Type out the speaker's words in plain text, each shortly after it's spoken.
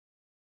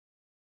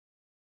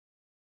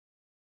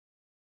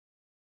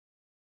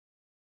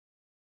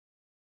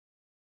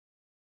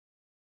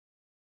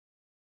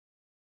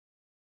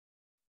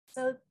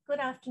So good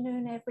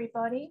afternoon,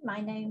 everybody. My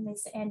name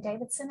is Ann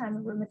Davidson. I'm a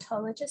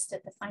rheumatologist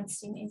at the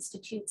Feinstein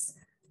Institutes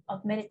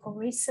of Medical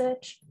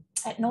Research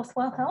at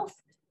Northwell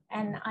Health,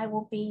 and I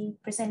will be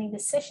presenting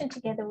this session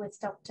together with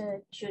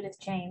Dr.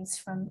 Judith James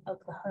from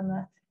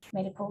Oklahoma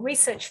Medical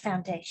Research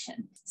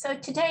Foundation. So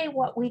today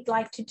what we'd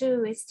like to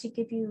do is to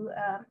give you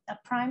a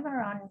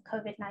primer on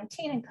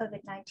COVID-19 and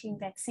COVID-19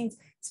 vaccines,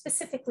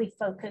 specifically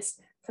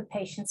focused for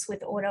patients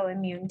with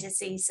autoimmune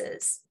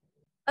diseases.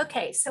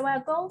 Okay, so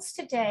our goals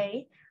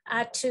today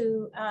are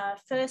to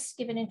first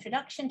give an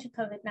introduction to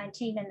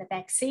COVID-19 and the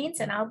vaccines,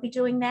 and I'll be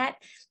doing that.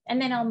 And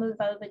then I'll move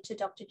over to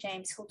Dr.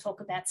 James, who'll talk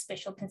about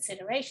special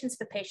considerations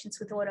for patients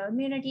with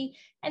autoimmunity.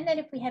 And then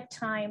if we have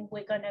time,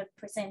 we're going to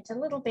present a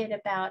little bit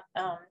about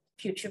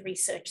future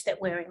research that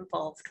we're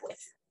involved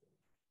with.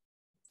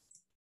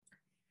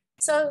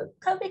 So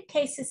COVID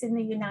cases in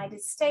the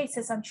United States,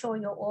 as I'm sure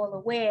you're all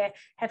aware,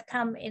 have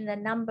come in a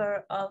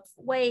number of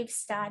waves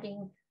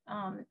starting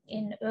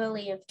in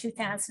early of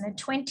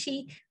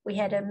 2020. We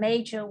had a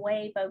major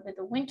wave over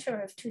the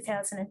winter of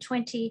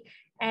 2020.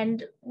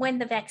 And when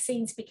the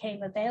vaccines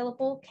became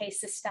available,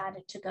 cases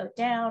started to go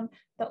down.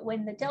 But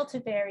when the Delta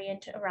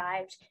variant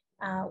arrived,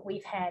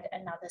 we've had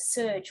another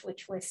surge,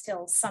 which we're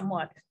still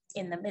somewhat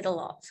in the middle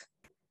of.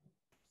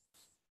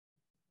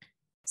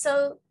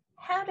 So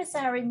how does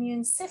our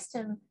immune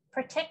system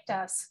protect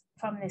us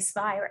from this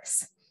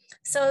virus?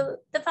 So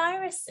the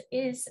virus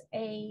is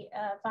a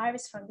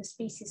virus from the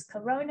species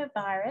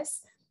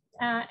coronavirus,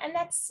 and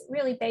that's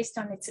really based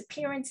on its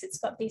appearance. It's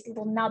got these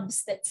little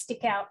nubs that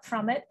stick out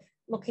from it,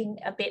 looking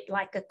a bit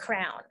like a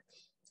crown.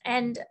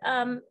 And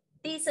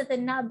these are the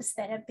nubs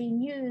that have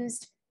been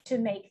used to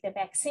make the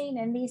vaccine,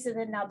 and these are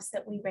the nubs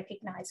that we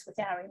recognize with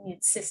our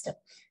immune system.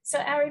 So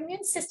our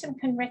immune system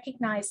can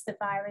recognize the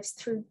virus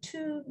through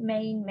two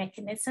main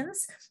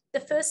mechanisms. The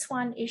first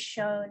one is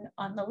shown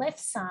on the left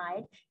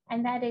side,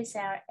 and that is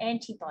our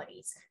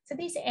antibodies. So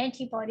these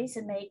antibodies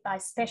are made by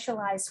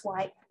specialized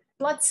white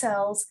blood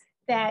cells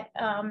that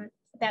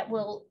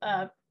will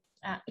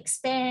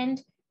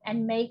expand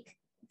and make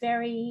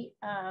very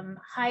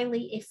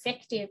highly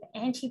effective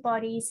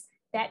antibodies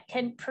that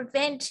can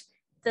prevent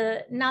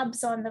the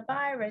nubs on the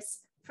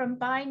virus from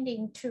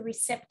binding to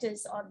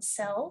receptors on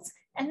cells.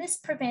 And this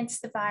prevents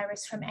the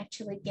virus from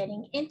actually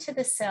getting into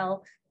the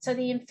cell, so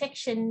the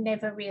infection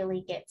never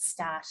really gets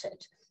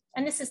started.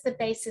 And this is the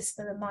basis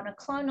for the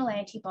monoclonal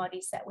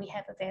antibodies that we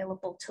have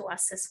available to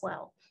us as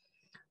well.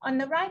 On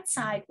the right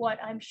side, what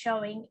I'm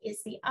showing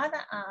is the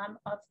other arm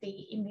of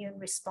the immune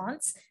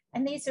response,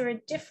 and these are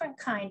a different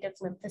kind of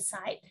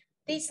lymphocyte.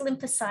 These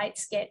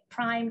lymphocytes get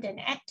primed and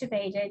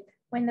activated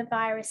when the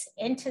virus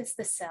enters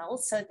the cell.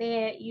 So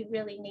there you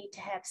really need to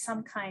have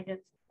some kind of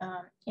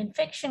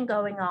infection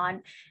going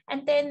on,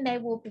 and then they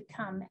will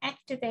become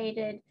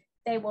activated.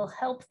 They will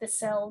help the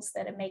cells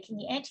that are making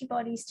the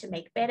antibodies to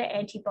make better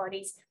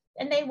antibodies,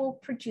 and they will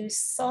produce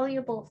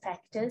soluble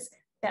factors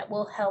that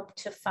will help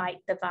to fight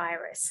the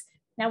virus.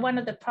 Now, one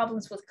of the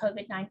problems with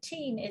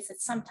COVID-19 is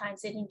that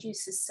sometimes it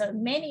induces so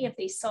many of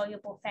these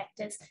soluble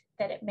factors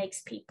that it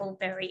makes people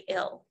very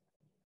ill.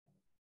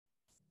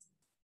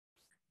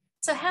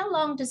 So how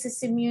long does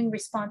this immune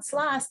response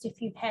last if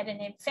you've had an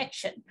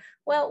infection?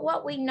 Well,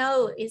 what we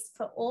know is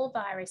for all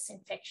virus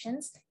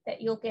infections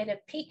that you'll get a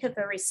peak of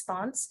a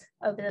response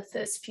over the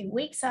first few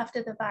weeks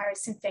after the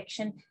virus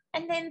infection,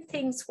 and then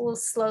things will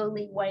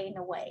slowly wane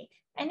away.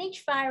 And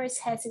each virus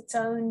has its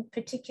own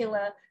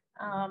particular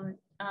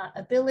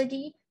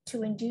ability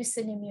to induce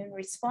an immune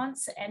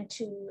response and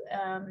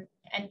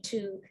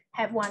to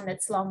have one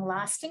that's long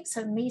lasting.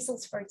 So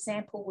measles, for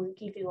example, will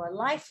give you a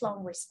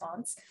lifelong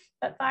response,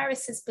 but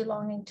viruses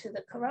belonging to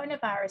the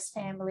coronavirus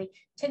family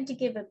tend to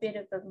give a bit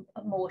of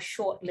a more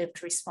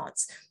short-lived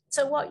response.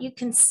 So what you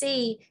can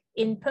see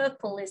in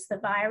purple is the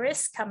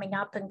virus coming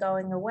up and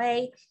going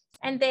away.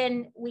 And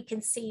then we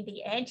can see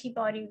the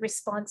antibody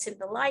response in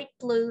the light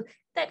blue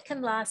that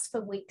can last for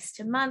weeks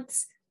to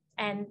months.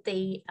 And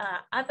the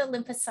other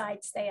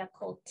lymphocytes, they are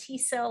called T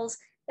cells,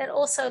 that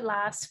also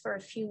last for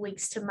a few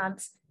weeks to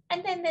months.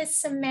 And then there's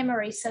some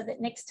memory so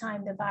that next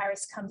time the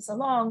virus comes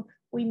along,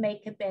 we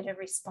make a better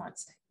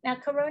response. Now,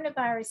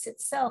 coronavirus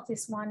itself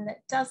is one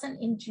that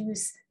doesn't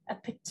induce a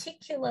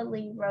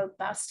particularly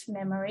robust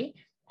memory,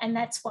 and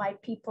that's why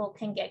people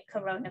can get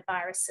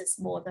coronaviruses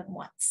more than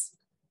once.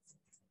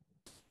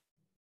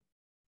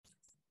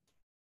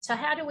 So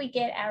how do we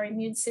get our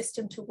immune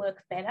system to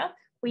work better?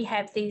 We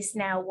have these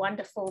now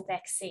wonderful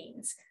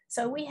vaccines.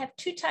 So we have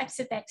two types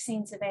of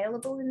vaccines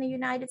available in the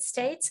United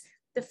States.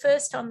 The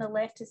first on the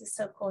left is a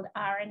so-called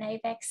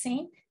RNA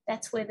vaccine.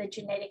 That's where the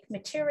genetic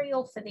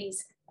material for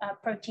these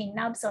protein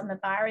nubs on the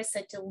virus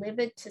are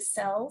delivered to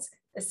cells.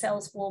 The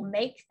cells will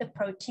make the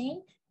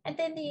protein, and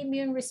then the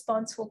immune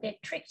response will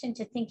get tricked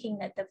into thinking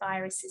that the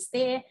virus is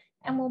there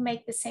and will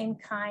make the same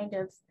kind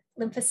of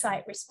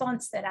lymphocyte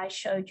response that I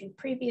showed you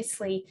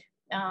previously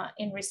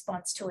in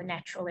response to a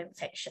natural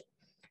infection.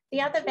 The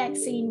other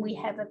vaccine we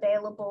have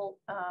available,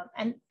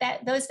 and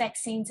those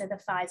vaccines are the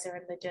Pfizer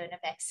and Moderna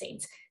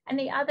vaccines. And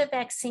the other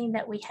vaccine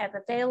that we have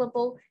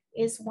available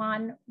is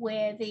one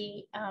where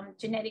the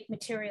genetic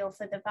material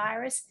for the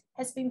virus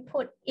has been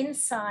put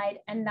inside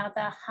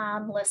another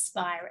harmless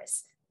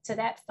virus. So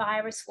that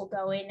virus will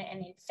go in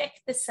and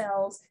infect the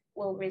cells,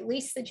 will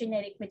release the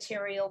genetic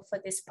material for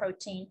this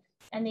protein,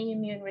 and the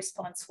immune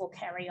response will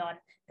carry on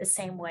the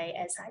same way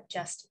as I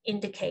just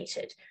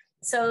indicated.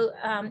 So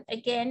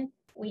again,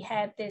 we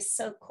have this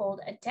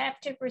so-called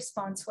adaptive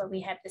response where we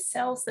have the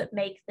cells that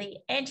make the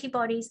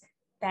antibodies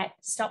that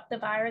stop the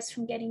virus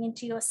from getting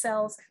into your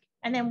cells.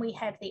 And then we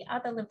have the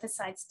other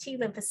lymphocytes, T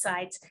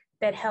lymphocytes,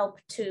 that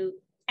help to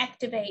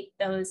activate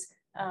those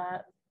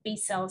B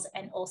cells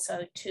and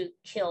also to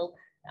kill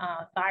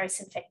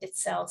virus-infected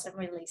cells and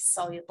release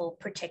soluble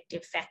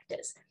protective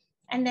factors.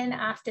 And then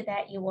after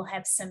that, you will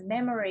have some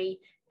memory.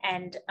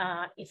 And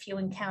if you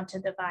encounter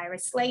the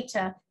virus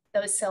later,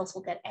 those cells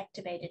will get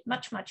activated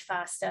much, much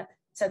faster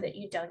so that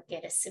you don't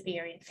get a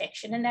severe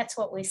infection. And that's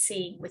what we're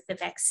seeing with the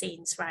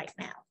vaccines right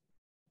now.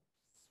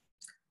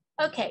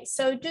 Okay,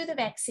 so do the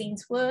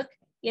vaccines work?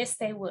 Yes,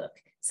 they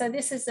work. So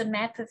this is a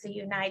map of the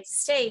United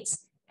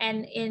States.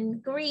 And in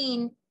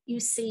green,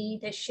 you see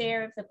the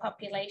share of the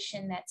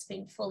population that's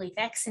been fully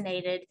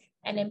vaccinated.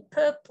 And in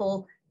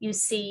purple, you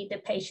see the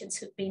patients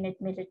who've been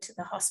admitted to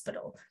the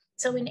hospital.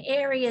 So in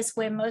areas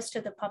where most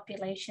of the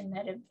population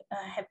that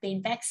have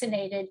been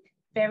vaccinated,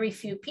 very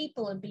few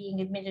people are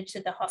being admitted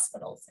to the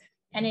hospitals.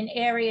 And in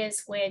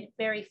areas where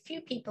very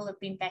few people have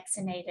been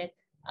vaccinated,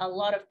 a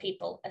lot of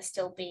people are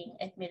still being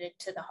admitted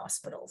to the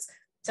hospitals.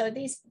 So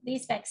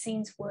these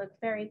vaccines work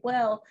very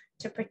well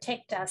to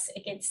protect us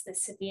against the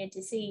severe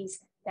disease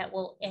that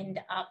will end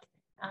up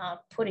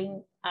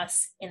putting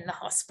us in the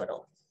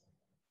hospital.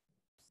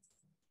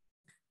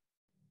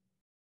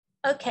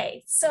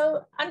 Okay,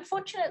 so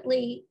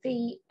unfortunately,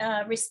 the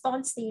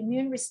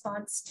immune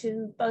response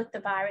to both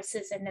the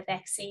viruses and the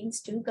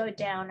vaccines do go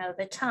down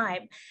over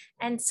time.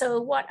 And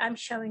so what I'm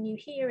showing you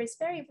here is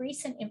very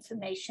recent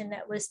information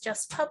that was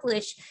just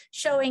published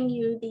showing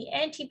you the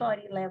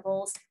antibody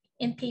levels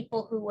in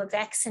people who were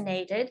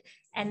vaccinated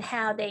and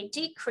how they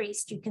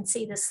decreased. You can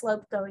see the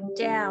slope going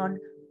down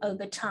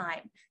over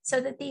time.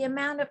 So that the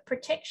amount of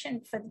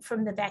protection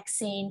from the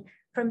vaccine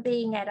from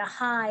being at a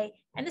high,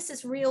 and this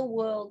is real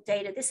world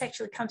data, this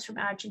actually comes from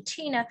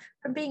Argentina,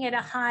 from being at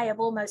a high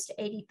of almost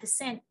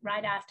 80%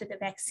 right after the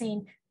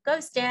vaccine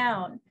goes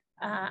down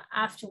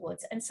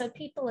afterwards. And so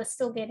people are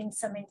still getting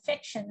some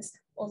infections,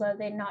 although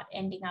they're not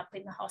ending up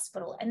in the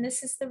hospital. And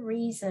this is the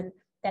reason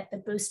that the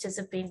boosters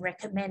have been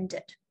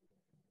recommended.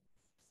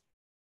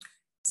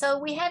 So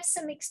we have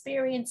some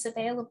experience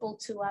available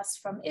to us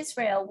from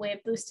Israel where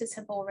boosters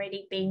have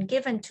already been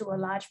given to a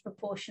large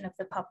proportion of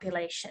the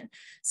population.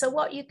 So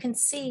what you can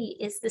see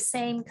is the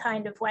same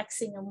kind of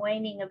waxing and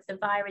waning of the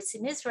virus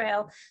in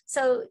Israel.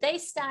 So they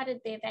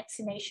started their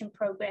vaccination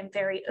program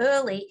very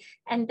early,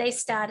 and they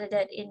started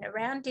it in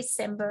around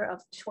December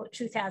of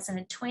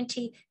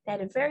 2020. They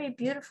had a very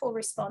beautiful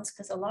response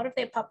because a lot of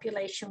their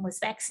population was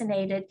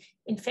vaccinated.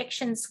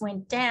 Infections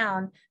went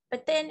down.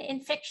 But then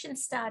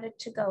infections started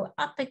to go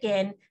up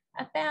again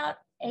about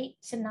 8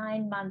 to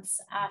 9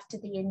 months after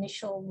the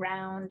initial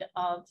round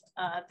of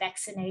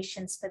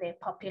vaccinations for their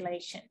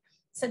population.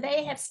 So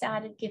they have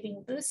started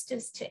giving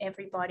boosters to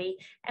everybody.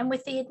 And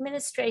with the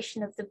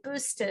administration of the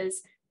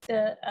boosters,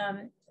 the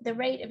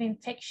rate of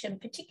infection,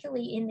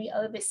 particularly in the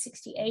over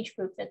 60 age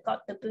group that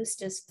got the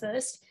boosters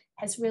first,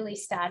 has really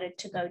started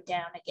to go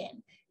down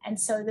again. And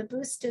so the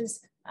boosters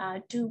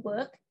do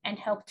work and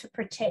help to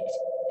protect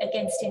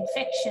against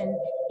infection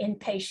in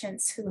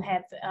patients who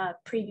have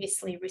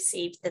previously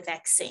received the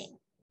vaccine.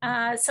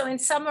 So in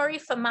summary,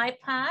 for my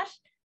part,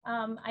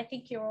 I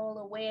think you're all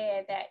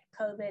aware that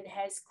COVID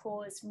has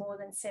caused more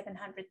than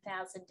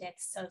 700,000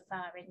 deaths so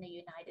far in the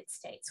United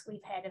States.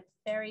 We've had a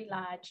very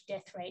large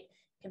death rate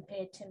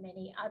compared to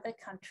many other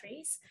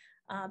countries,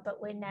 but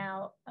we're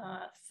now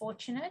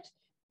fortunate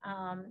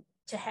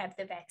to have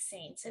the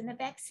vaccines. And the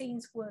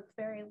vaccines work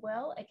very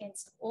well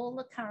against all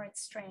the current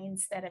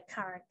strains that are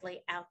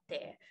currently out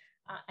there.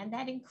 And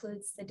that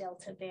includes the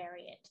Delta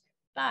variant.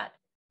 But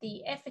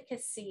the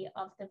efficacy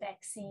of the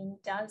vaccine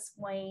does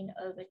wane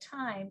over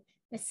time,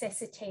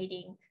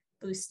 necessitating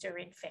booster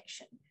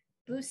infection.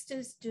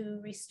 Boosters do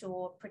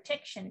restore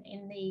protection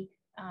in the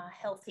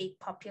healthy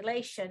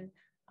population,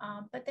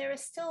 but there are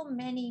still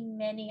many,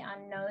 many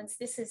unknowns.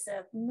 This is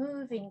a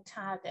moving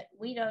target.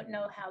 We don't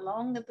know how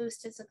long the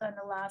boosters are going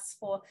to last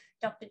for.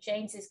 Dr.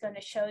 James is going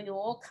to show you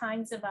all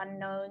kinds of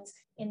unknowns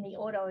in the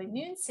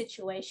autoimmune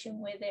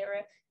situation where there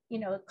are,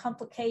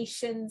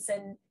 complications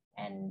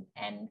and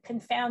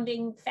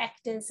confounding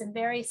factors and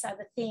various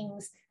other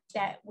things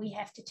that we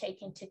have to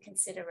take into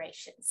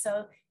consideration.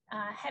 So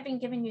having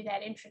given you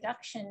that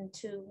introduction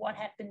to what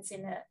happens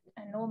in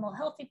a normal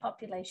healthy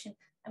population,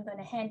 I'm going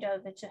to hand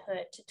over to her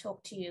to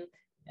talk to you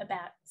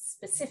about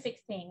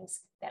specific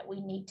things that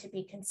we need to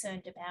be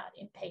concerned about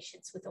in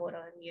patients with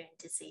autoimmune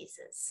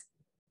diseases.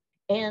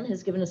 Anne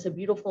has given us a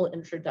beautiful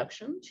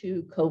introduction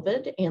to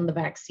COVID and the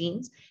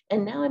vaccines.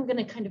 And now I'm going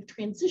to kind of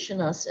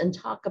transition us and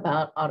talk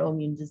about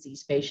autoimmune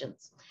disease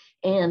patients.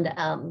 And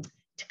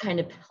to kind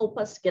of help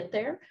us get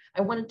there,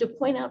 I wanted to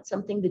point out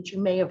something that you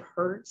may have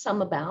heard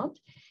some about,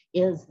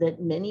 is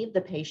that many of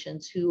the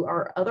patients who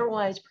are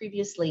otherwise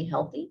previously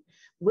healthy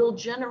will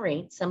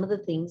generate some of the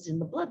things in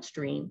the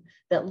bloodstream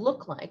that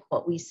look like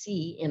what we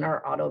see in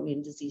our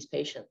autoimmune disease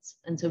patients.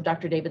 And so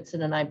Dr.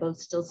 Davidson and I both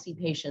still see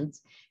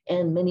patients,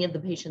 and many of the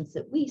patients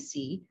that we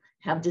see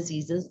have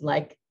diseases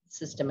like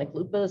systemic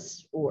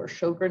lupus or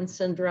Sjogren's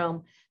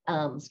syndrome,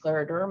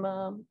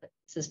 scleroderma,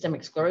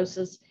 systemic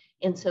sclerosis.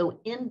 And so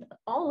in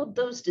all of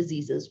those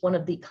diseases, one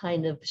of the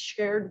kind of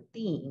shared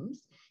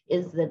themes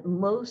is that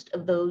most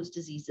of those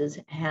diseases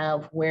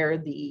have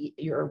where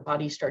your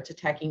body starts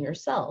attacking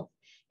yourself,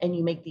 and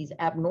you make these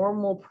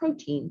abnormal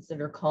proteins that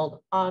are called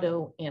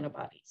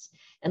autoantibodies.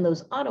 And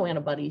those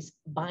autoantibodies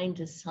bind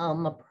to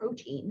some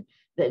protein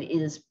that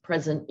is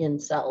present in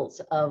cells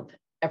of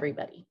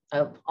everybody,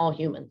 of all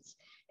humans.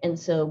 And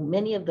so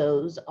many of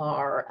those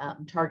are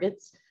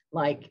targets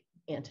like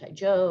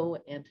anti-Jo,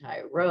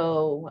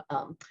 anti-Ro,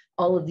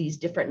 all of these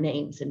different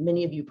names. And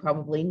many of you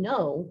probably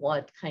know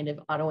what kind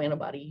of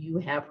autoantibody you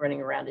have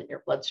running around in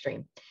your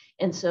bloodstream.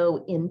 And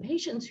so in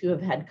patients who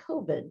have had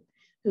COVID,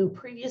 who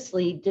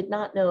previously did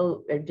not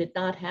know or did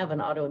not have an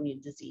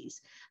autoimmune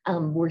disease,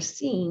 we're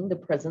seeing the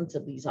presence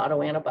of these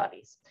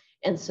autoantibodies.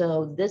 And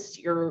so this,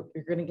 you're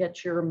going to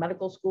get your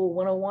medical school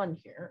 101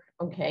 here.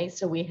 Okay,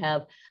 so we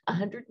have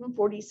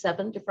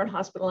 147 different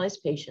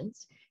hospitalized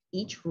patients.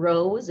 Each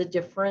row is a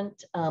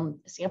different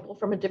sample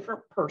from a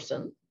different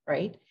person,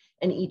 right?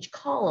 And each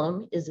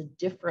column is a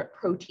different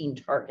protein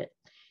target.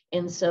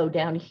 And so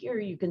down here,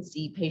 you can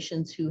see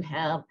patients who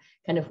have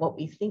kind of what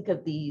we think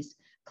of these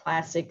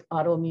classic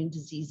autoimmune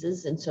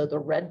diseases. And so the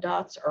red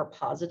dots are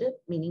positive,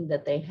 meaning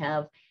that they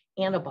have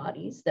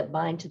antibodies that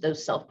bind to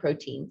those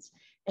self-proteins.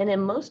 And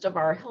in most of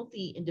our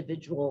healthy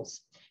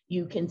individuals,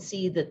 you can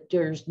see that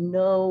there's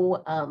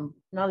no,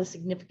 not a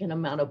significant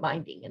amount of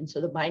binding. And so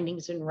the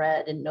binding's in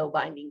red and no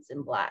bindings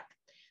in black.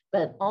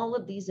 But all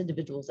of these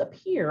individuals up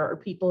here are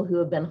people who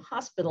have been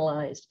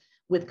hospitalized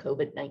with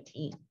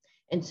COVID-19.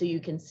 And so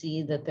you can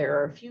see that there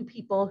are a few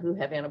people who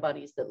have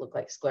antibodies that look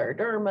like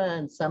scleroderma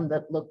and some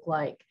that look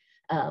like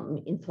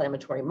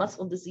inflammatory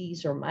muscle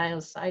disease or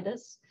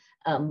myositis,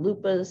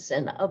 lupus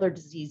and other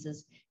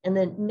diseases. And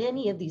then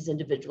many of these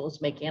individuals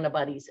make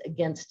antibodies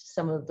against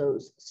some of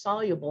those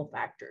soluble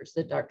factors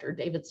that Dr.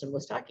 Davidson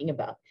was talking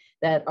about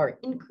that are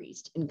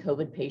increased in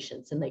COVID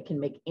patients, and they can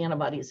make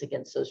antibodies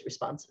against those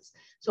responses.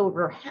 So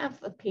over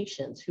half of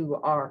patients who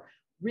are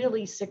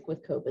really sick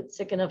with COVID,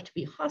 sick enough to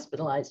be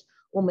hospitalized,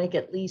 will make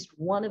at least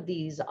one of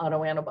these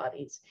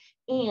autoantibodies.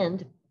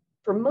 And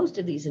for most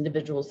of these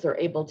individuals, they're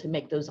able to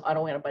make those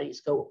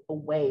autoantibodies go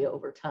away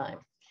over time.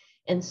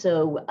 And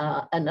so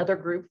another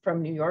group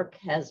from New York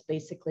has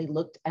basically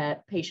looked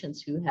at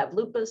patients who have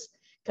lupus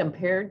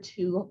compared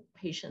to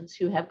patients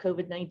who have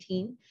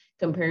COVID-19,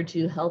 compared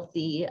to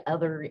healthy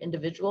other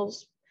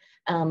individuals.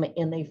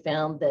 And they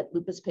found that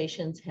lupus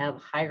patients have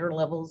higher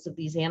levels of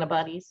these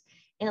antibodies,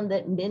 and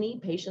that many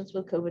patients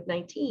with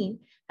COVID-19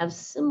 have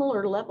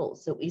similar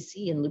levels that we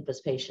see in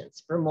lupus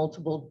patients for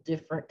multiple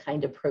different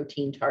kind of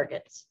protein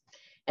targets.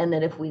 And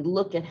that if we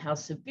look at how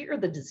severe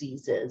the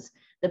disease is,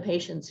 the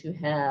patients who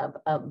have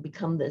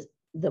become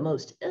the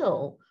most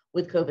ill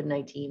with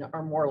COVID-19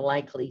 are more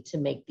likely to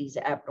make these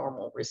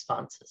abnormal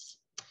responses.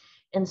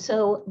 And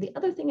so the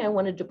other thing I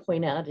wanted to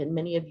point out, and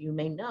many of you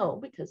may know,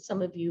 because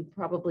some of you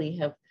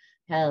probably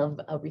have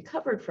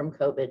recovered from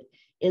COVID,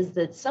 is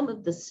that some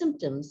of the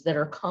symptoms that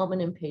are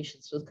common in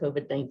patients with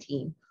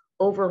COVID-19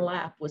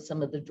 overlap with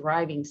some of the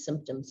driving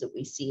symptoms that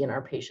we see in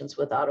our patients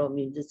with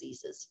autoimmune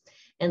diseases.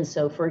 And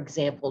so, for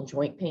example,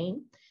 joint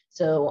pain.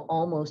 So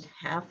almost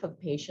half of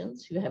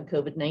patients who have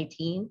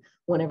COVID-19,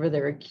 whenever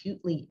they're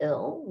acutely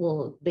ill,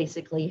 will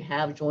basically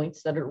have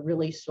joints that are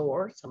really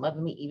sore, some of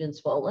them even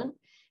swollen.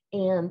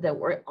 And that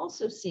we're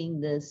also seeing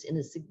this in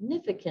a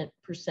significant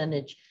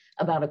percentage,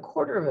 about a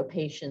quarter of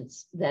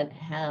patients that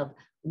have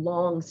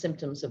long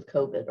symptoms of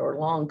COVID or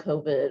long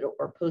COVID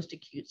or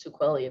post-acute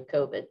sequelae of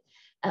COVID.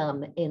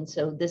 And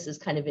so this is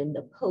kind of in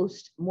the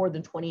post, more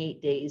than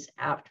 28 days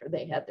after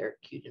they had their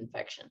acute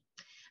infection.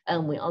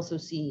 We also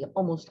see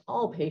almost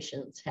all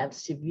patients have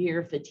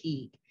severe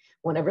fatigue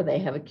whenever they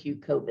have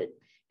acute COVID,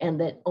 and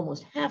that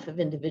almost half of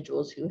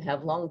individuals who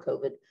have long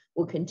COVID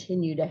will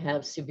continue to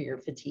have severe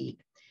fatigue.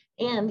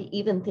 And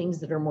even things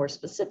that are more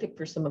specific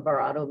for some of our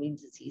autoimmune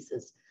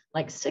diseases,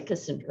 like Zika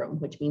syndrome,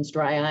 which means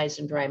dry eyes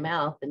and dry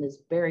mouth and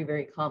is very,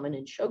 very common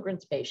in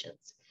Sjogren's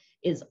patients,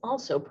 is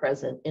also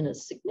present in a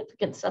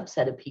significant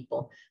subset of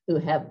people who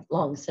have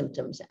long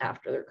symptoms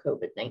after their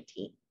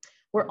COVID-19.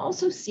 We're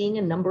also seeing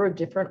a number of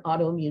different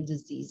autoimmune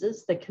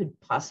diseases that could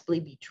possibly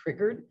be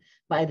triggered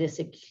by this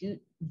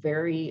acute,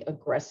 very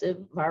aggressive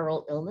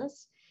viral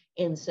illness.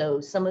 And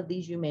so some of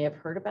these you may have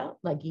heard about,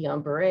 like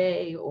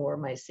Guillain-Barré or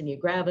myasthenia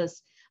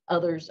gravis.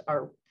 Others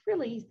are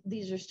really,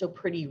 these are still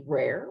pretty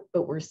rare,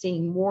 but we're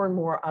seeing more and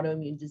more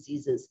autoimmune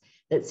diseases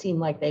that seem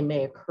like they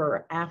may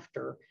occur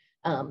after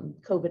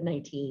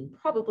COVID-19,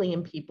 probably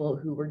in people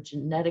who were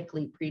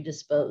genetically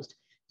predisposed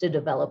to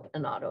develop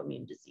an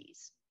autoimmune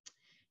disease.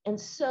 And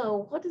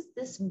so what does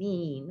this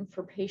mean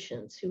for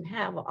patients who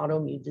have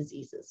autoimmune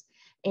diseases?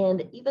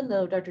 And even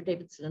though Dr.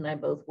 Davidson and I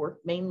both work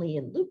mainly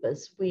in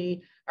lupus,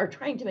 we are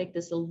trying to make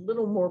this a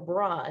little more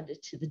broad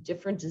to the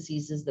different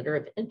diseases that are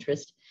of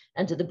interest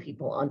and to the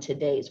people on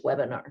today's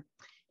webinar.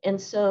 And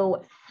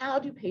so how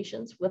do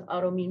patients with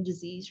autoimmune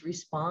disease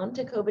respond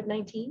to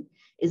COVID-19?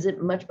 Is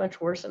it much, much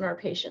worse in our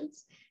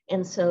patients?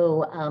 And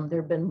so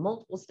there have been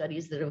multiple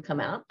studies that have come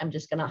out. I'm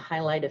just going to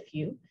highlight a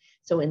few.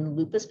 So in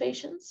lupus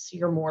patients,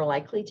 you're more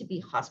likely to be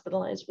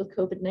hospitalized with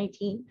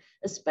COVID-19,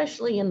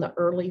 especially in the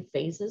early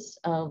phases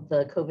of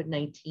the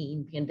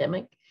COVID-19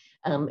 pandemic.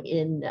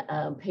 In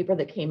a paper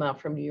that came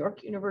out from New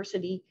York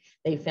University,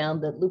 they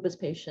found that lupus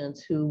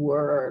patients who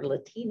were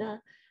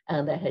Latina,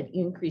 that had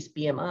increased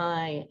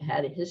BMI,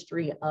 had a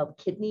history of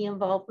kidney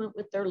involvement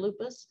with their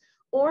lupus,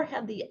 or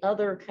had the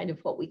other kind of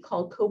what we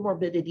call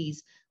comorbidities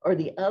or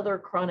the other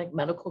chronic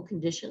medical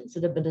conditions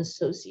that have been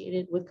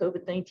associated with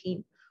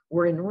COVID-19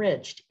 were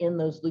enriched in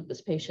those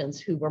lupus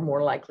patients who were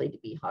more likely to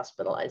be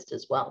hospitalized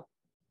as well.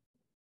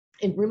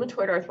 In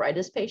rheumatoid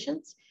arthritis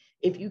patients,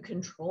 if you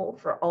control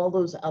for all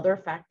those other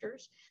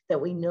factors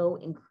that we know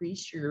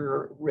increase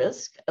your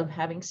risk of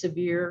having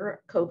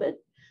severe COVID,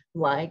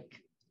 like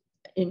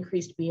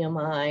increased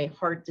BMI,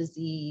 heart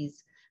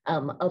disease,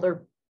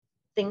 other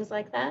things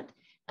like that,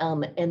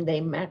 and they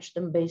match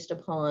them based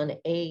upon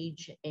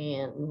age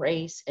and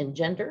race and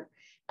gender,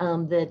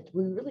 that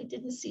we really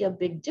didn't see a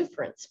big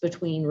difference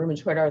between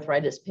rheumatoid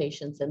arthritis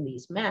patients and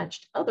these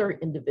matched other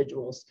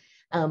individuals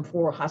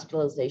for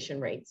hospitalization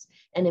rates.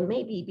 And it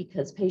may be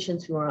because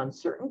patients who are on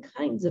certain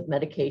kinds of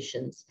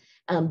medications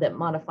that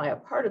modify a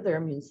part of their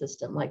immune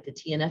system, like the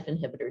TNF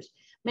inhibitors,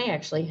 may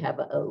actually have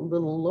a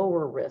little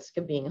lower risk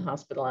of being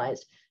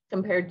hospitalized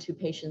compared to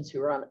patients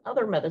who are on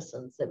other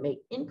medicines that may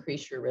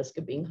increase your risk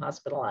of being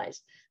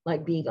hospitalized,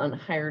 like being on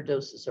higher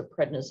doses of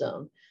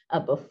prednisone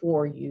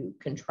before you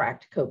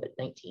contract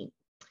COVID-19.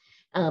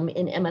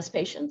 In MS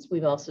patients,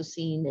 we've also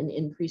seen an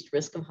increased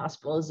risk of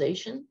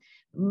hospitalization,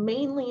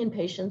 mainly in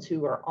patients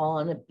who are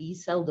on a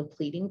B-cell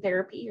depleting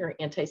therapy or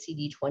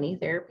anti-CD20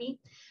 therapy.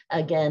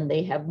 Again,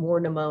 they have more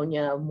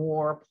pneumonia,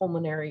 more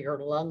pulmonary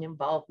or lung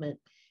involvement,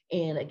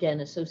 and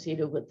again,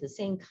 associated with the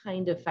same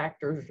kind of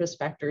factors, risk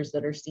factors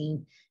that are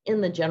seen in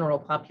the general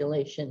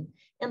population.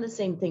 And the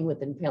same thing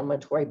with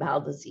inflammatory bowel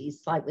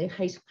disease, slightly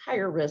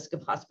higher risk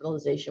of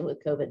hospitalization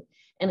with COVID,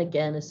 and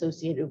again,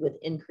 associated with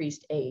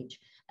increased age,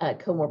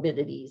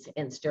 comorbidities,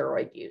 and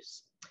steroid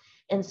use.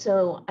 And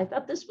so I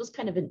thought this was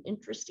kind of an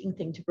interesting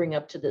thing to bring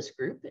up to this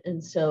group.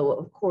 And so,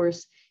 of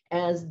course,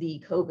 as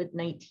the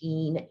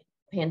COVID-19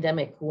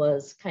 pandemic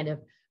was kind of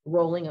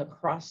rolling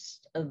across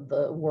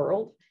the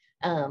world,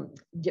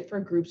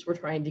 different groups were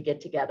trying to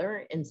get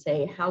together and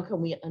say, how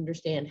can we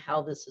understand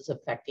how this is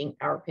affecting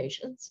our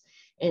patients?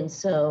 And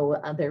so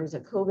there was a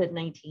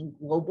COVID-19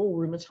 Global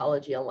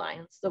Rheumatology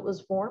Alliance that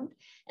was formed.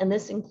 And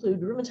this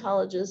included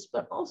rheumatologists,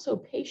 but also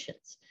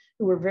patients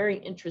who were very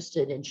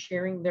interested in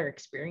sharing their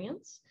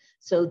experience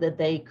so that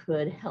they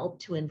could help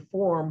to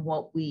inform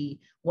what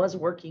was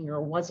working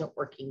or wasn't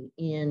working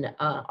in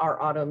our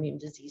autoimmune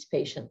disease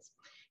patients.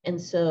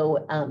 And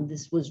so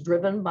this was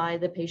driven by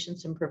the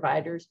patients and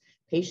providers.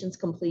 Patients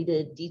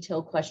completed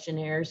detailed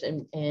questionnaires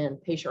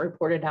and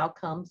patient-reported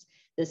outcomes.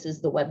 This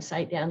is the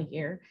website down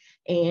here.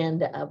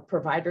 And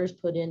providers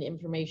put in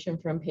information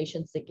from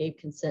patients that gave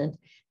consent.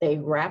 They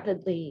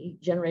rapidly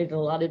generated a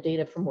lot of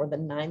data from more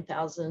than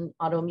 9,000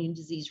 autoimmune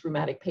disease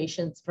rheumatic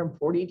patients from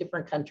 40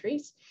 different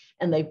countries.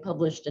 And they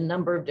published a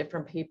number of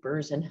different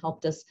papers and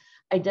helped us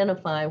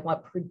identify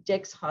what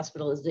predicts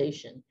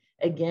hospitalization.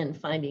 Again,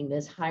 finding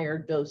this higher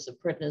dose of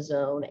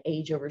prednisone,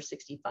 age over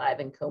 65,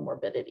 and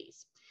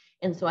comorbidities.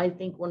 And so I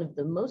think one of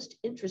the most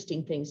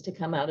interesting things to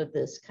come out of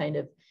this kind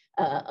of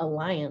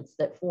alliance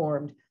that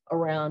formed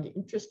around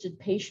interested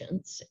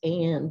patients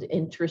and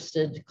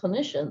interested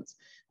clinicians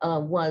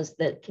was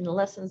that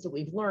lessons that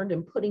we've learned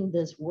in putting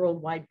this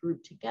worldwide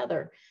group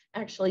together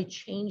actually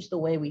change the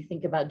way we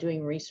think about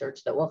doing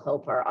research that will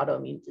help our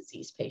autoimmune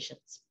disease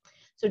patients.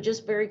 So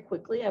just very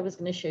quickly, I was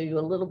going to show you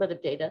a little bit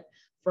of data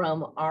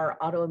from our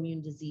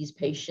autoimmune disease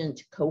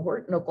patient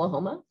cohort in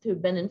Oklahoma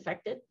who've been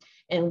infected.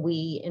 And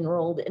we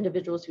enrolled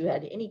individuals who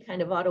had any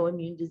kind of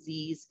autoimmune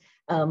disease,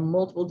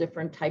 multiple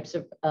different types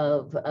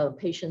of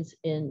patients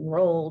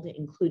enrolled,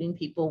 including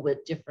people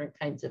with different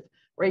kinds of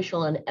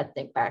racial and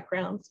ethnic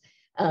backgrounds.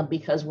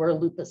 Because we're a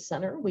lupus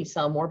center, we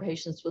saw more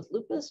patients with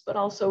lupus, but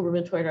also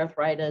rheumatoid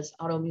arthritis,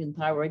 autoimmune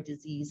thyroid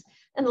disease,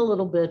 and a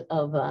little bit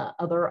of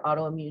other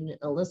autoimmune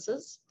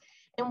illnesses.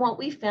 And what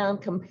we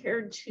found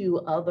compared to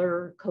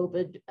other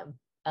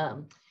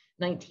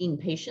COVID-19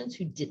 patients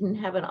who didn't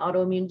have an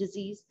autoimmune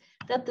disease,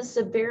 that the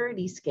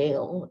severity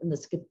scale and the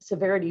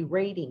severity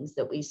ratings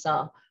that we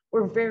saw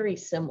were very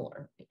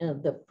similar.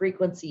 The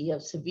frequency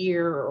of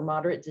severe or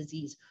moderate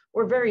disease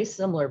were very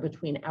similar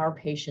between our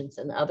patients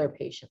and other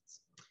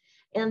patients.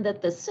 And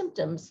that the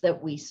symptoms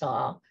that we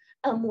saw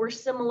were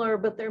similar,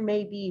 but there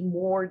may be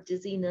more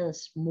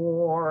dizziness,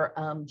 more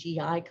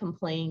GI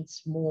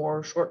complaints,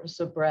 more shortness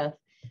of breath,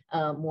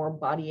 more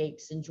body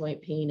aches and joint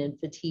pain and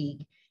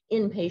fatigue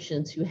in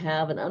patients who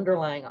have an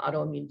underlying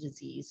autoimmune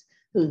disease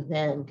who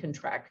then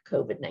contract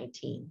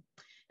COVID-19.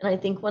 And I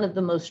think one of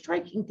the most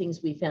striking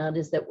things we found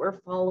is that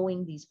we're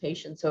following these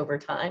patients over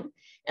time,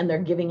 and they're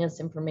giving us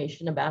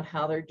information about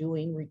how they're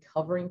doing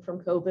recovering from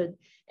COVID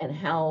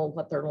and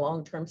what their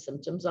long-term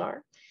symptoms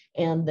are.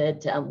 And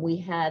that we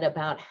had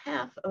about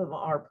half of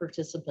our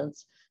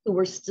participants who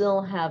were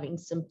still having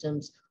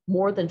symptoms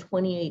more than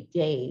 28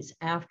 days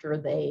after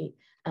they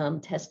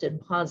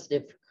tested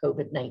positive for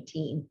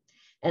COVID-19.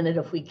 And that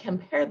if we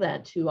compare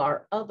that to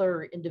our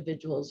other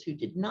individuals who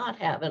did not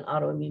have an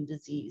autoimmune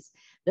disease,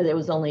 that it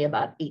was only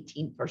about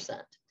 18%.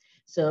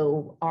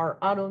 So our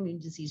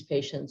autoimmune disease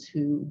patients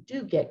who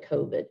do get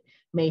COVID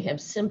may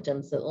have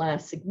symptoms that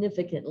last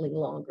significantly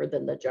longer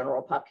than the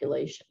general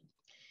population.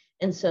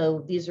 And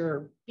so these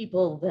are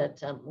people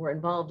that were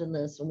involved in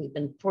this, and we've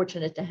been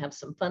fortunate to have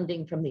some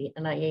funding from the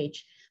NIH.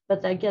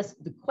 But I guess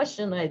the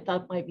question I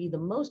thought might be the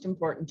most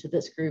important to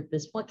this group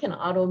is, what can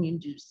autoimmune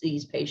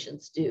disease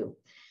patients do?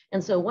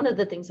 And so one of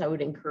the things I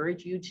would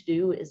encourage you to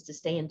do is to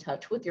stay in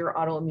touch with your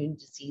autoimmune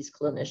disease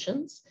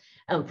clinicians.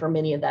 For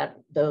many of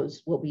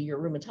those will be your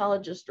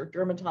rheumatologist or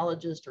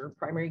dermatologist or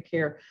primary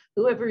care,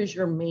 whoever is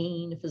your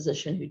main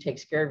physician who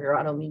takes care of your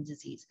autoimmune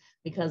disease.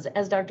 Because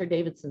as Dr.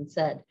 Davidson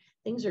said,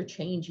 things are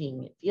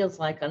changing, it feels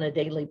like, on a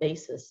daily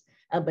basis,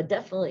 but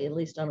definitely at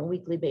least on a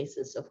weekly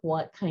basis of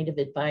what kind of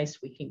advice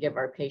we can give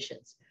our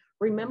patients.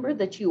 Remember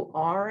that you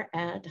are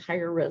at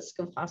higher risk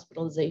of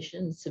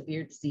hospitalization,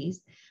 severe disease,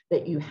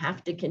 that you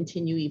have to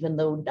continue, even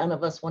though none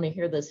of us want to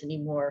hear this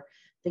anymore,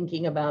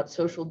 thinking about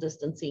social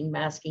distancing,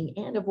 masking,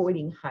 and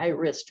avoiding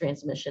high-risk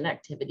transmission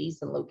activities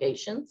and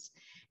locations.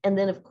 And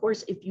then, of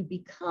course, if you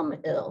become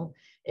ill,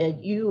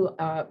 you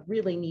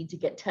really need to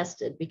get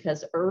tested,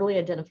 because early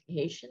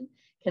identification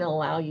can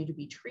allow you to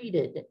be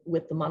treated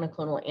with the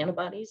monoclonal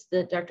antibodies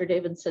that Dr.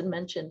 Davidson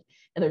mentioned.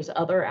 And there's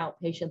other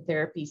outpatient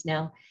therapies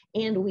now.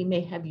 And we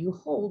may have you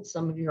hold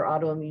some of your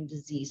autoimmune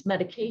disease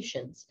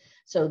medications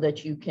so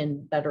that you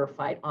can better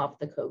fight off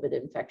the COVID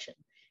infection.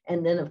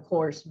 And then, of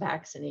course,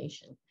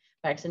 vaccination.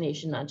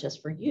 Vaccination, not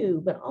just for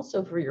you, but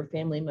also for your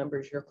family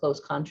members, your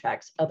close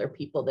contacts, other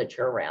people that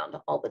you're around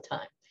all the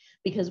time.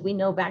 Because we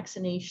know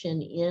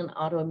vaccination in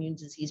autoimmune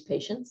disease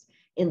patients,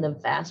 in the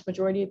vast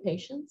majority of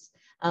patients,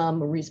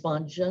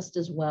 respond just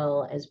as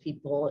well as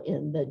people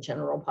in the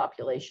general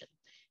population.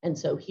 And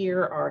so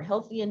here are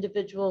healthy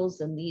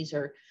individuals, and these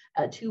are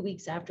 2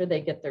 weeks after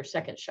they get their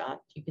second shot.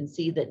 You can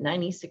see that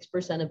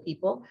 96% of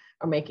people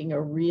are making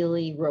a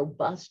really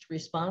robust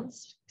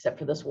response, except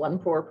for this one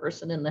poor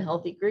person in the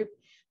healthy group.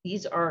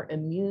 These are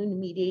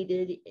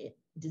immune-mediated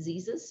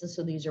diseases. And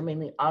so these are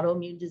mainly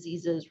autoimmune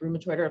diseases,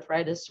 rheumatoid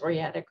arthritis,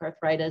 psoriatic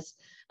arthritis,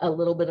 a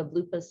little bit of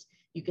lupus.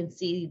 You can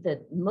see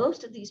that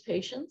most of these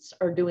patients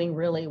are doing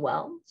really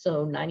well.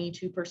 So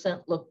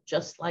 92% look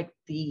just like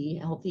the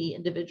healthy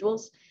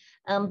individuals,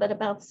 but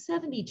about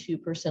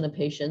 72% of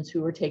patients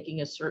who are taking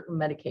a certain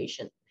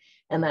medication,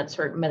 and that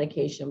certain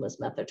medication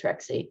was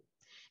methotrexate.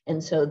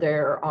 And so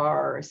there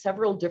are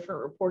several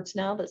different reports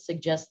now that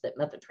suggest that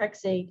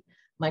methotrexate,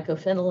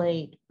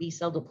 mycophenolate,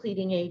 B-cell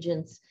depleting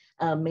agents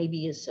may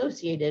be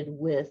associated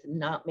with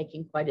not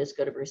making quite as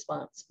good of a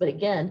response. But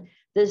again,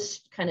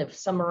 this kind of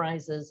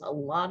summarizes a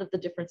lot of the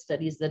different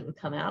studies that have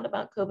come out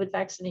about COVID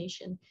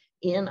vaccination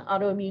in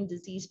autoimmune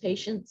disease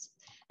patients.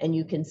 And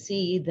you can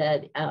see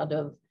that out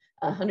of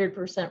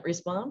 100%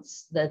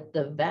 response, that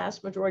the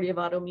vast majority of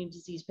autoimmune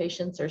disease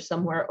patients are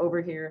somewhere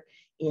over here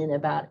in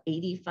about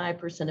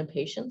 85% of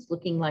patients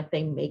looking like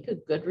they make a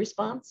good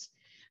response.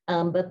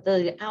 But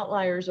the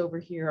outliers over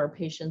here are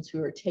patients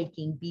who are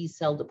taking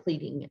B-cell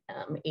depleting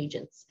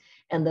agents.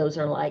 And those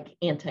are like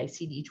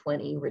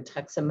anti-CD20,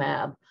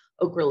 rituximab,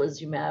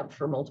 ocrelizumab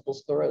for multiple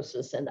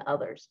sclerosis, and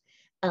others.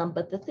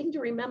 But the thing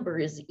to remember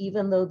is,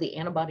 even though the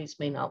antibodies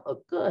may not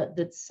look good,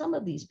 that some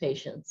of these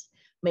patients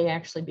may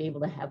actually be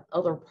able to have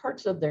other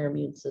parts of their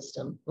immune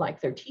system,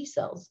 like their T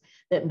cells,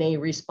 that may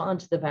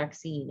respond to the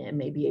vaccine and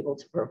may be able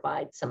to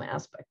provide some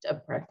aspect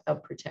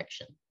of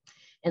protection.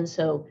 And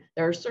so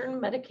there are certain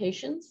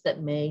medications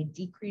that may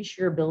decrease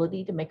your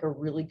ability to make a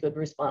really good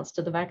response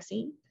to the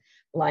vaccine,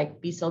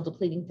 like B-cell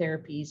depleting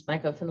therapies,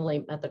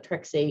 mycophenolate,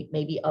 methotrexate,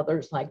 maybe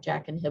others like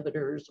JAK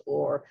inhibitors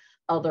or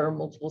other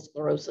multiple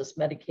sclerosis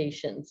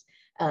medications,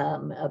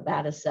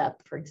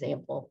 abatacept, for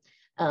example.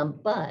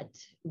 But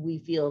we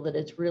feel that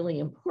it's really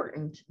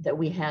important that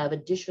we have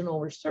additional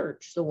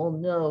research so we'll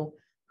know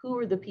who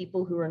are the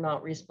people who are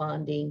not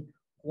responding,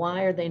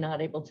 why are they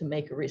not able to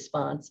make a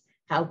response,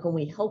 how can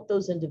we help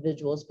those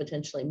individuals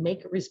potentially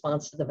make a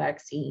response to the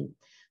vaccine,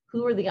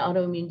 who are the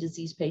autoimmune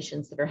disease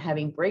patients that are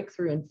having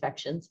breakthrough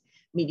infections,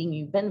 meaning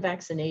you've been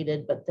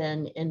vaccinated but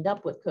then end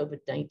up with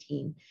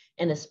COVID-19,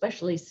 and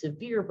especially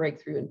severe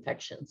breakthrough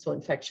infections, so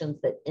infections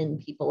that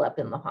end people up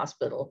in the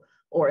hospital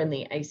or in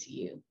the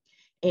ICU.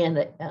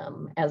 And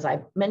as I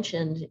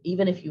mentioned,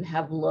 even if you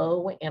have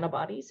low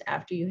antibodies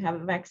after you have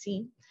a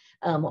vaccine,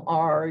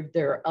 are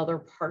there other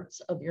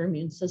parts of your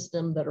immune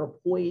system that are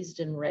poised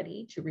and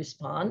ready to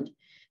respond?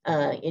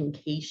 in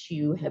case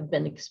you have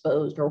been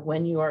exposed or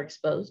when you are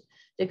exposed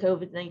to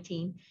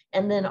COVID-19?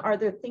 And then are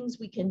there things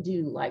we can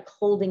do like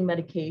holding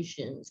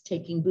medications,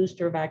 taking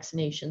booster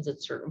vaccinations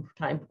at certain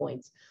time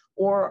points,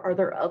 or are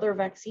there other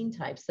vaccine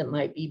types that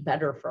might be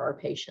better for our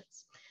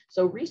patients?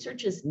 So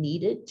research is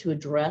needed to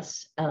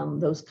address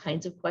those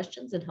kinds of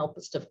questions and help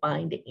us to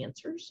find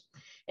answers.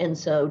 And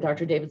so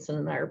Dr. Davidson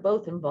and I are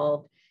both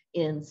involved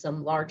in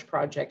some large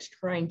projects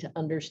trying to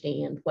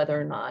understand whether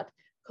or not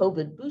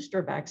COVID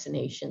booster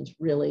vaccinations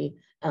really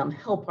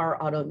help our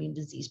autoimmune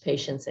disease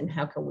patients, and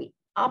how can we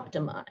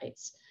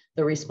optimize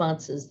the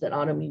responses that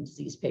autoimmune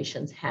disease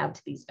patients have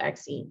to these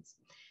vaccines.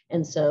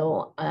 And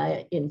so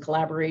in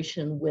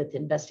collaboration with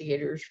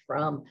investigators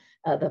from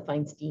the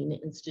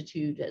Feinstein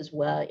Institute as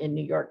well in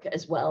New York,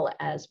 as well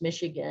as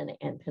Michigan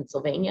and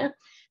Pennsylvania,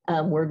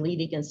 we're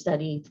leading a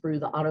study through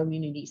the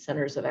Autoimmunity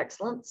Centers of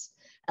Excellence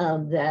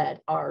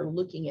that are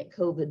looking at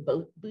COVID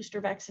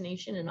booster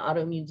vaccination in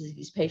autoimmune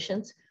disease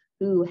patients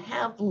who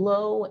have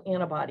low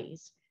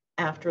antibodies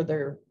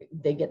after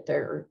they get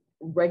their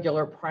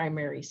regular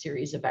primary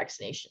series of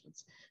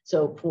vaccinations.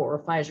 So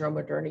for Pfizer and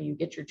Moderna, you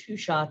get your 2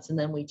 shots and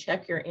then we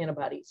check your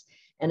antibodies.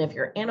 And if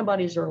your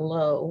antibodies are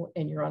low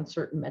and you're on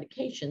certain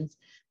medications,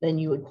 then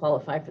you would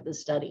qualify for the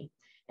study.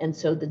 And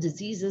so the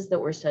diseases that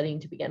we're studying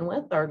to begin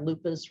with are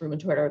lupus,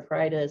 rheumatoid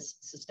arthritis,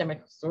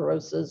 systemic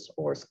sclerosis,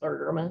 or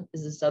scleroderma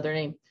is this other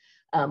name,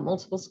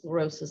 multiple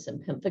sclerosis,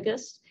 and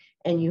pemphigus.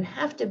 And you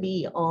have to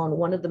be on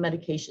one of the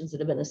medications that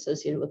have been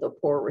associated with a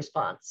poor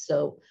response.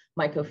 So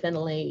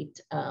mycophenolate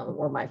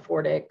or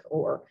Myfortic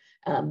or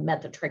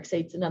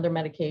methotrexate's another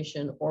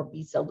medication, or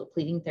B-cell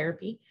depleting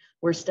therapy.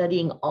 We're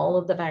studying all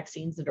of the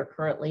vaccines that are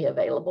currently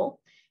available.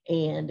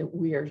 And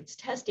we're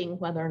testing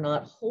whether or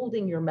not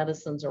holding your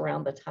medicines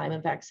around the time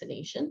of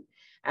vaccination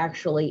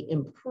actually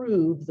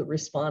improve the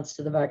response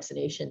to the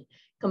vaccination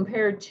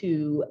compared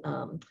to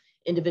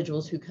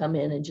individuals who come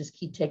in and just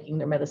keep taking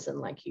their medicine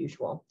like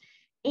usual.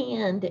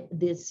 And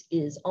this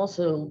is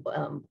also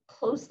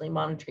closely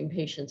monitoring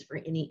patients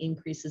for any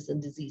increases in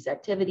disease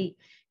activity,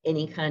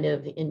 any kind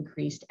of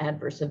increased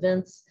adverse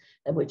events,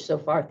 which so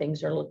far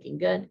things are looking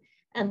good.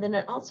 And then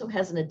it also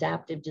has an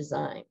adaptive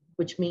design,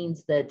 which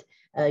means that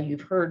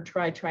you've heard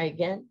try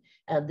again.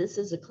 This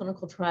is a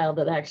clinical trial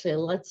that actually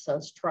lets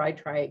us try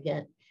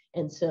again.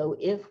 And so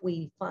if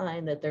we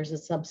find that there's a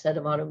subset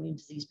of autoimmune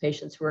disease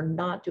patients who are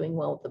not doing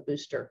well with the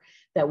booster,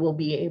 that we'll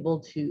be able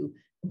to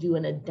do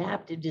an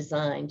adaptive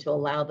design to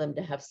allow them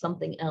to have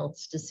something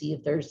else to see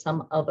if there's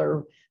some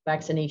other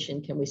vaccination.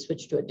 Can we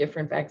switch to a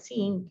different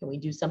vaccine? Can we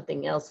do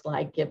something else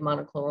like give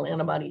monoclonal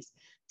antibodies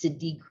to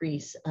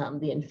decrease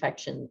the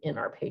infection in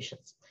our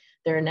patients?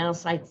 There are now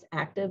sites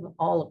active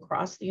all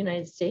across the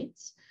United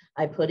States.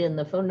 I put in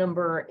the phone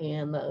number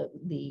and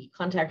the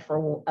contact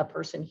for a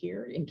person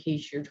here in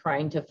case you're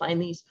trying to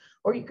find these,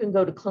 or you can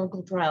go to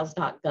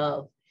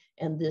clinicaltrials.gov,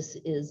 and this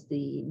is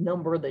the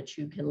number that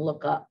you can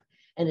look up,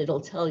 and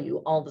it'll tell you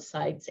all the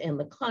sites and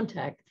the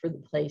contact for the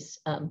place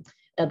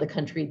of the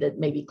country that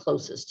may be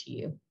closest to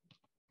you.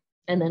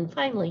 And then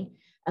finally,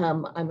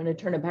 I'm going to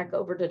turn it back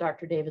over to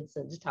Dr.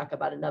 Davidson to talk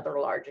about another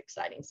large,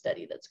 exciting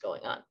study that's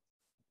going on.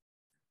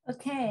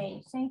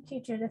 Okay, thank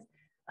you, Judith.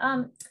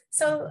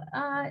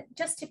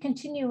 Just to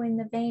continue in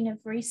the vein of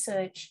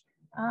research,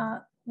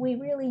 we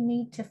really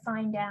need to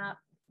find out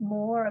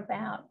more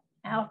about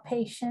our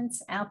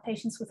patients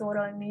with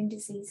autoimmune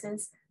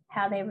diseases,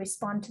 how they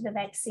respond to the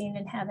vaccine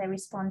and how they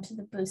respond to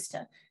the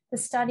booster. The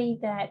study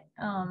that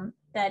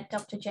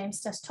Dr.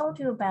 James just told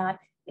you about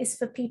is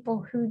for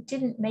people who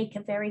didn't make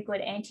a very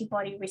good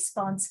antibody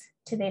response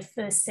to their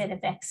first set of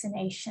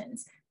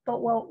vaccinations.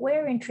 But what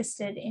we're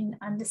interested in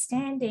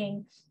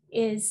understanding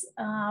is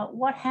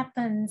what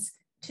happens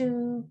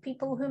to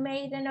people who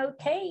made an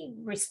okay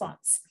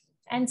response.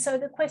 And so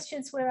the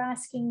questions we're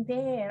asking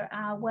there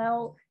are,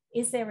 well,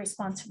 is their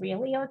response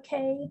really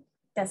okay?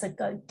 Does it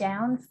go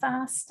down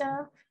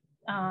faster?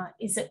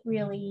 Is it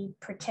really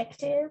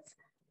protective?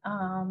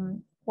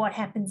 What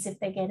happens if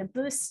they get a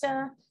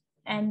booster?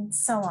 And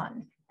so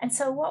on. And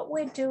so what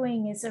we're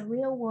doing is a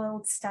real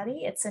world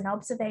study. It's an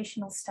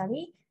observational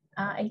study,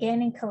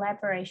 again, in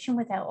collaboration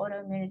with our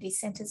Autoimmunity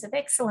Centers of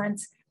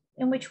Excellence,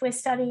 in which we're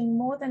studying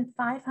more than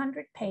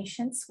 500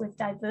 patients with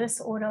diverse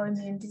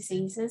autoimmune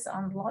diseases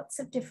on lots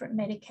of different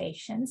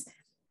medications.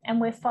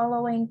 And we're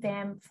following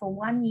them for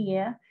 1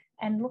 year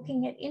and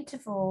looking at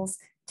intervals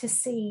to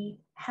see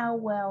how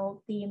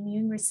well the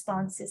immune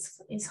response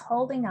is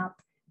holding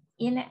up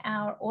in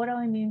our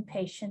autoimmune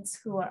patients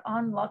who are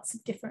on lots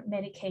of different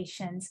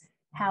medications,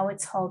 how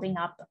it's holding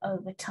up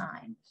over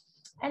time.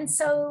 And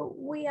so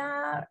we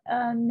are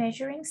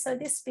measuring, so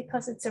this,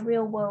 because it's a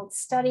real world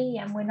study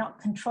and we're not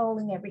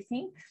controlling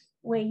everything,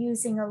 we're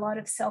using a lot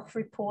of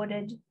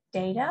self-reported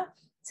data.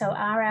 So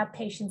are our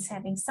patients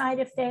having side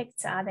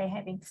effects? Are they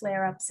having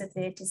flare-ups of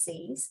their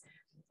disease?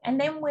 And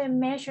then we're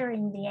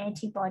measuring the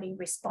antibody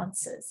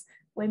responses.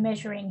 We're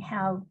measuring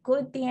how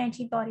good the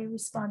antibody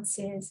response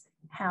is,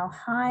 how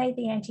high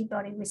the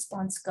antibody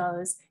response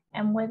goes,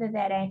 and whether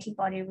that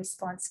antibody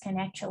response can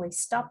actually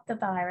stop the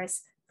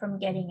virus from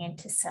getting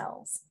into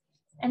cells.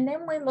 And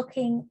then we're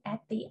looking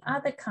at the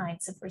other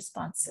kinds of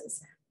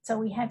responses. So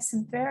we have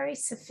some very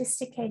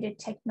sophisticated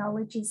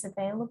technologies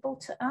available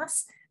to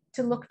us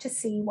to look to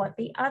see what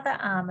the other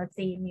arm of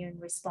the immune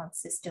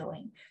response is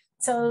doing.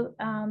 So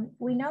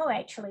we know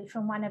actually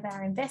from one of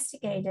our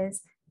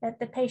investigators that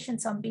the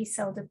patients on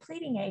B-cell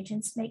depleting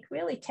agents make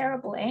really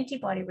terrible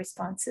antibody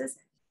responses,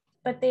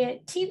 but their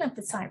T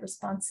lymphocyte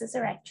responses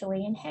are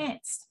actually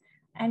enhanced.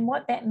 And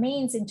what that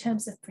means in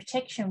terms of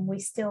protection, we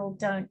still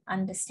don't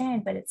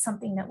understand, but it's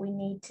something that we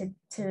need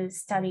to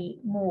study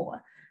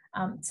more.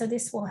 So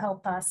this will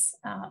help us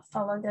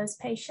follow those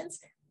patients.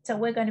 So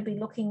we're going to be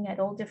looking at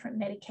all different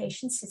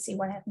medications to see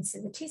what happens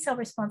to the T cell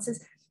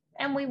responses.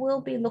 And we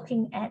will be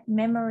looking at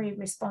memory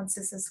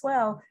responses as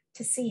well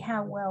to see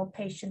how well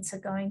patients are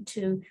going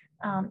to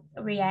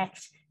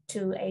react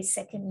to a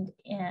second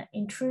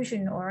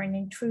intrusion or an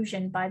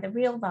intrusion by the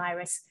real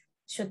virus,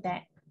 should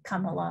that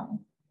come along.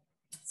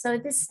 So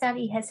this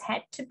study has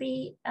had to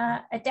be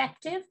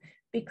adaptive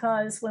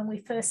because when we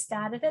first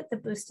started it, the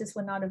boosters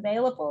were not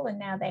available and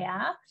now they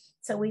are.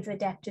 So we've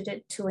adapted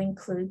it to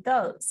include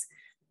those.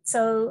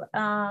 So,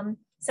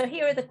 so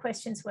here are the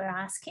questions we're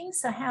asking.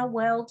 So how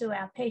well do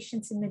our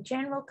patients in the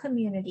general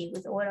community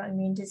with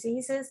autoimmune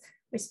diseases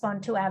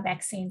respond to our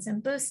vaccines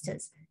and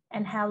boosters?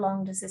 And how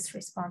long does this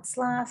response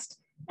last?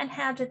 And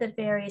how do the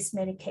various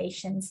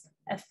medications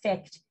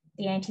affect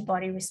the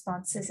antibody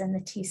responses and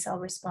the T cell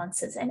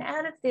responses? And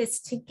out of this,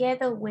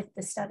 together with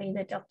the study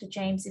that Dr.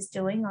 James is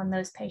doing on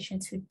those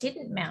patients who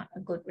didn't mount a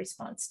good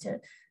response to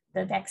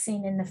the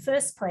vaccine in the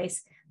first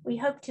place, we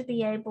hope to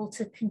be able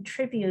to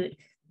contribute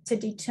to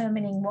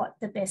determining what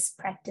the best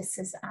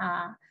practices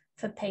are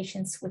for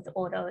patients with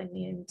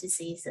autoimmune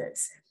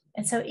diseases.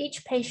 And so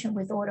each patient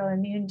with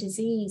autoimmune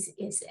disease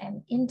is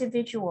an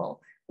individual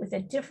with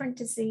a different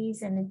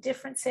disease and a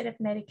different set of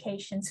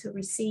medications who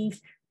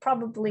received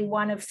probably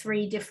one of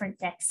 3 different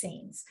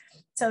vaccines.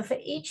 So for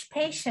each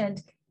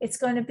patient, it's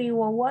going to be,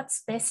 well,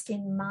 what's best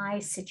in my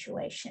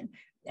situation?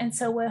 And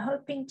so we're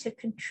hoping to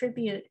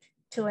contribute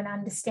to an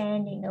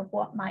understanding of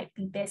what might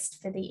be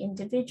best for the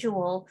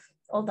individual,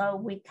 although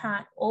we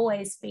can't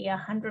always be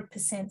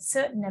 100%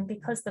 certain. And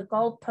because the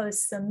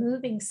goalposts are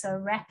moving so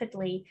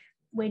rapidly,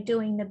 we're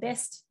doing the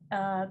best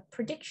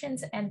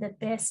predictions and the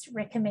best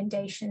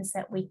recommendations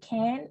that we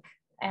can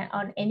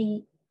on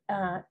any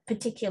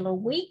particular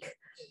week,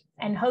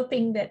 and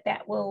hoping that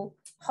that will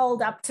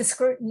hold up to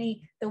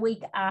scrutiny the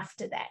week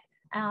after that.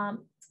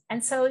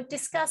 And so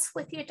discuss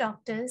with your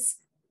doctors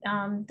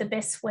the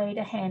best way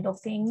to handle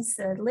things.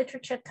 The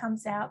literature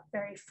comes out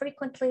very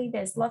frequently.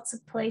 There's lots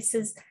of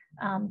places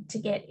to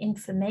get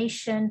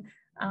information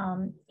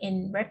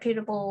in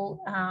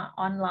reputable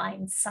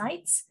online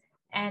sites.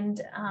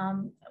 And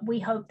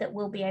we hope that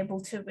we'll be able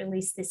to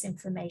release this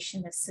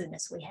information as soon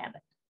as we have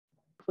it.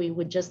 We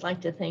would just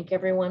like to thank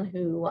everyone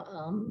who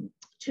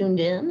tuned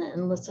in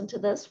and listened to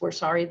this. We're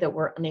sorry that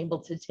we're unable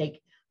to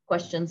take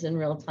questions in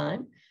real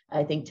time.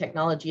 I think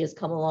technology has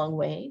come a long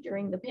way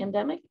during the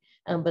pandemic,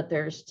 but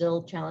there's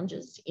still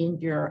challenges in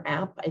your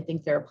app. I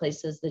think there are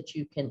places that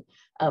you can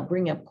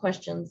bring up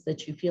questions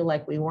that you feel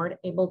like we weren't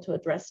able to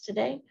address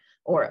today,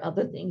 or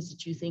other things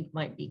that you think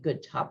might be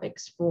good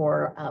topics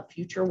for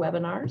future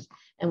webinars.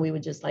 And we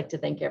would just like to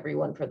thank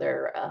everyone for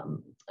their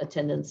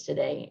attendance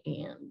today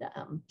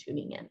and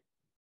tuning in.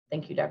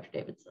 Thank you, Dr.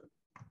 Davidson.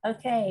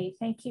 Okay,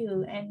 thank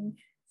you. And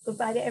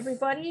goodbye to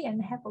everybody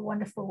and have a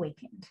wonderful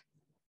weekend.